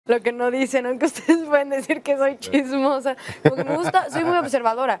lo que no dicen, aunque ustedes pueden decir que soy chismosa. Porque me gusta, soy muy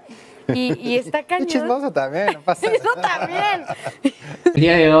observadora. Y está cañón. Y chismoso también, no pasa Eso nada. también. El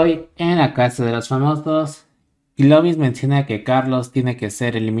día de hoy, en la casa de los famosos, Globis menciona que Carlos tiene que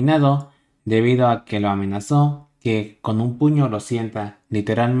ser eliminado debido a que lo amenazó, que con un puño lo sienta,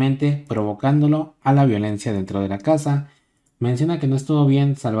 literalmente provocándolo a la violencia dentro de la casa. Menciona que no estuvo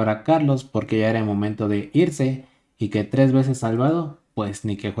bien salvar a Carlos porque ya era el momento de irse y que 3 veces salvado, pues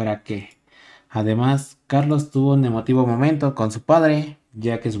ni que fuera qué. Además, Carlos tuvo un emotivo momento con su padre,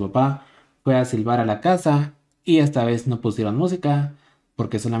 ya que su papá fue a silbar a la casa y esta vez no pusieron música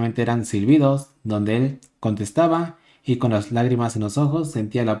porque solamente eran silbidos donde él contestaba y con las lágrimas en los ojos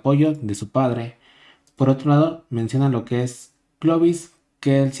sentía el apoyo de su padre. Por otro lado, menciona lo que es Clovis,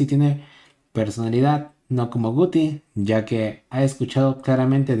 que él sí tiene personalidad, no como Guti, ya que ha escuchado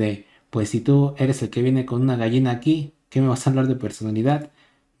claramente de, pues si tú eres el que viene con una gallina aquí, ¿qué me vas a hablar de personalidad?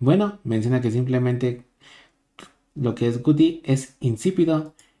 Bueno, menciona que simplemente lo que es Guti es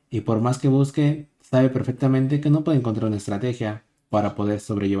insípido y por más que busque, sabe perfectamente que no puede encontrar una estrategia para poder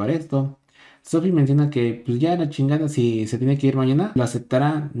sobrellevar esto. Sophie menciona que pues ya la chingada si se tiene que ir mañana, lo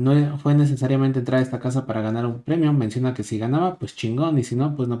aceptará, no fue necesariamente entrar a esta casa para ganar un premio, menciona que si ganaba pues chingón y si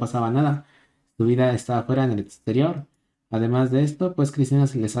no pues no pasaba nada, su vida estaba fuera en el exterior. Además de esto, pues Cristina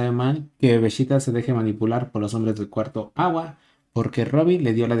se le sabe mal que Bebeshita se deje manipular por los hombres del cuarto agua, porque Robbie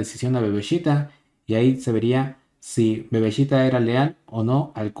le dio la decisión a Bebeshita y ahí se vería si Bebeshita era leal o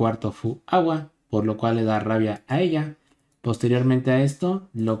no al cuarto Fu agua, por lo cual le da rabia a ella. Posteriormente a esto,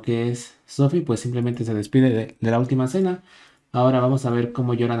 lo que es Sophie pues simplemente se despide de la última cena. Ahora vamos a ver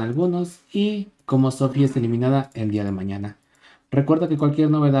cómo lloran algunos y cómo Sophie es eliminada el día de mañana. Recuerda que cualquier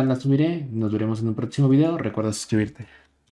novedad la subiré. Nos veremos en un próximo video. Recuerda suscribirte.